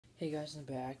Hey guys, I'm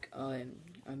back. I'm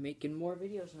making more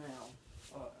videos now.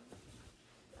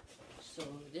 So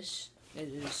this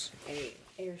is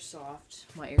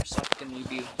my Airsoft Gun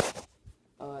review.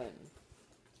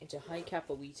 It's a high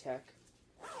kappa tech.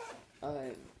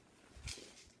 It's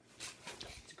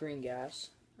green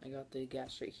gas. I got the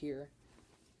gas right here.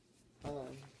 I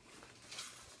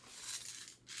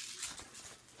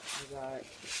got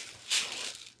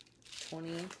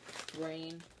 20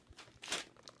 grain,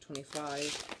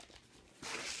 25.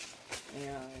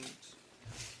 And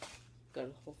got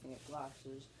a whole thing of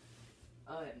glasses.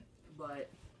 But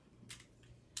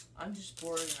I'm just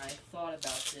bored, and I thought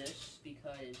about this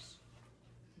because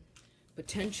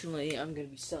potentially I'm going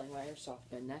to be selling my airsoft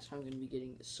gun. That's how I'm going to be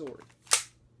getting the sword.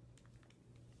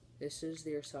 This is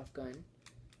the airsoft gun.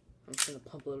 I'm just going to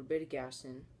pump a little bit of gas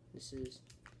in. This is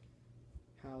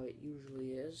how it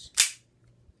usually is.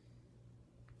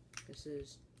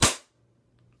 It's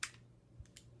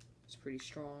pretty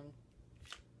strong.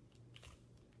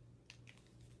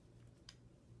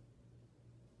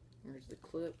 Here's the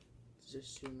clip. It's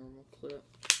just your normal clip.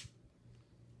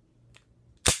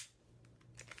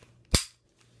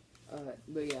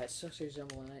 But yeah, it starts to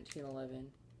resemble a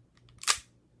 1911.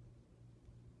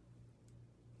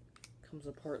 Comes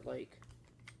apart like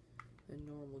a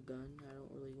normal gun. I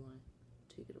don't really want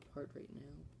to take it apart right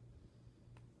now.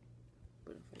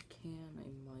 But if I can,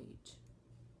 I might.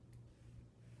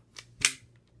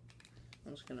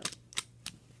 I'm just gonna.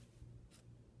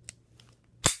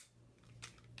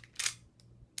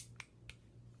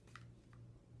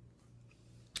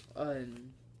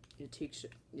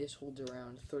 This holds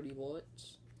around 30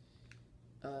 bullets.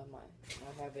 I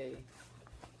have a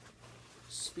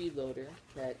speed loader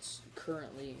that's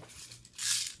currently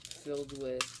filled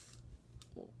with,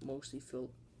 well,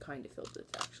 kind of filled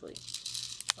with actually.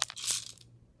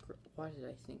 Why did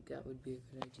I think that would be a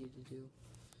good idea to do?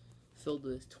 Filled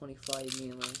with 25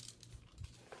 mainly.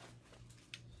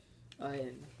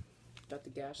 I got the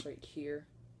gas right here.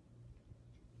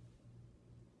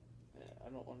 I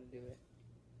don't want to do it.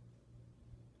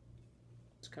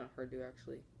 It's kind of hard to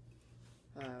actually.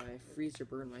 I freezer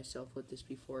burned myself with this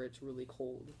before. It's really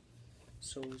cold.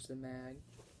 So is the mag.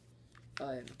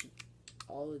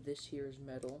 All of this here is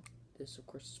metal. This, of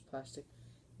course, is plastic.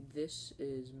 This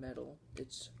is metal.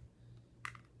 It's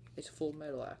full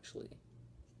metal actually.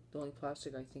 The only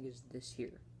plastic I think is this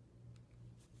here.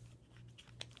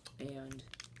 And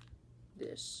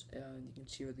this. You can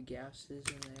see where the gas is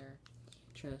in there.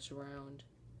 Turn this around.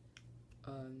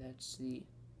 That's the.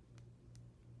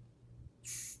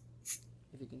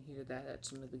 If you can hear that, that's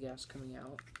some of the gas coming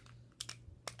out.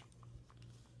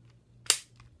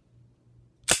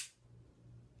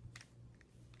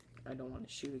 I don't want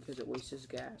to shoot it because it wastes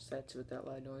gas. That's what that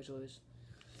loud noise was.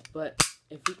 But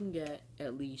if we can get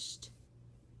at least,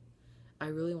 I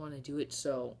really want to do it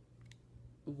so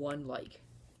 1 like.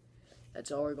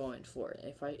 That's all we're going for.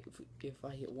 If I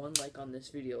hit 1 like on this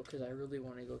video, because I really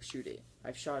want to go shoot it.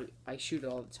 I shoot it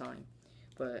all the time,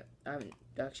 but I haven't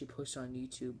actually posted on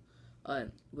YouTube.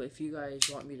 But if you guys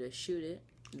want me to shoot it,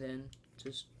 then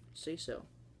just say so.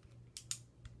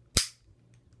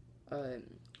 I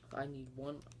need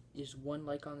just one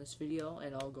like on this video,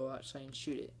 and I'll go outside and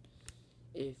shoot it.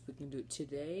 If we can do it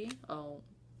today, I'll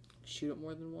shoot it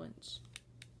more than once.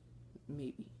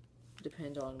 Maybe.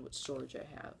 Depends on what storage I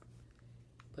have.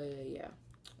 But yeah,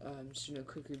 I'm just doing a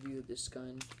quick review of this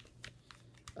gun.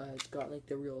 It's got like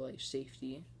the real life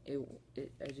safety. It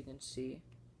as you can see,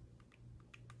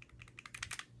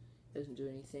 doesn't do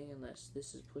anything unless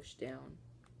this is pushed down.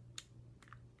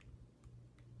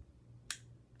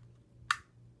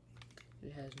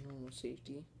 It has normal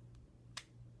safety.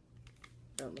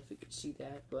 I don't know if you could see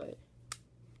that, but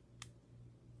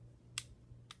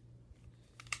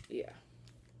yeah.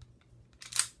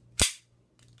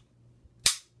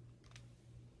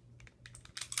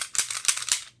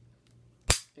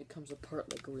 It comes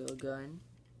apart like a real gun,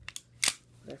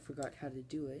 but I forgot how to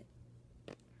do it.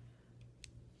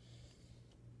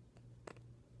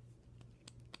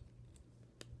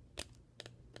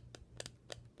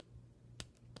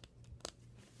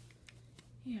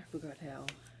 Yeah, I forgot how.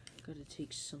 Gotta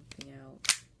take something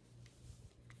out.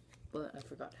 But I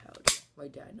forgot how to. My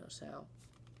dad knows how.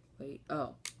 Wait,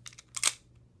 oh.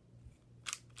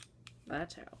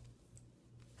 That's how.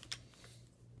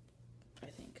 I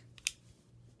think.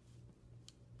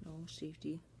 No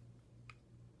safety.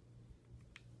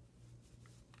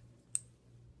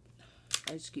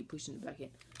 I just keep pushing it back in.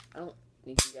 I don't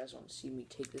think you guys want to see me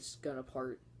take this gun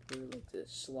apart where like the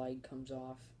slide comes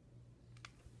off.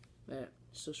 But it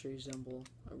still should resemble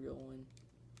a real one.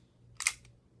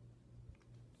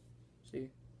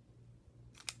 See?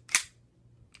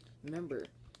 remember,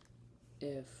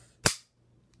 if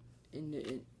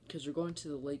because we're going to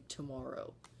the lake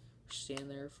tomorrow, we're staying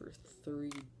there for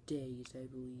 3 days, I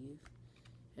believe,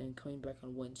 and coming back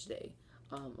on Wednesday.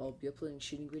 I'll be uploading a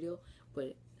shooting video,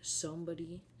 but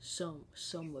somebody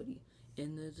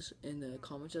in the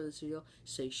comments of this video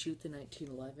say shoot the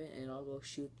 1911, and I'll go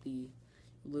shoot the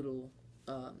little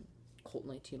Colt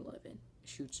 1911.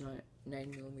 Shoots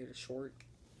 9mm short,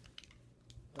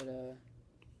 but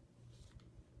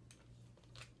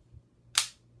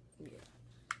yeah.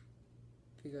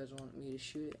 If you guys want me to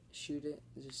shoot it.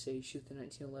 Just say shoot the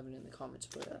 1911 in the comments.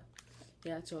 But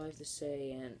yeah, that's all I have to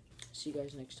say, and see you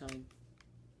guys next time.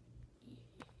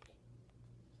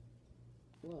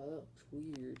 Wow, that looks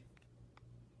weird.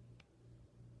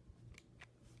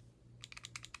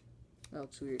 That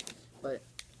looks weird. But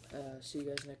see you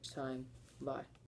guys next time. Bye.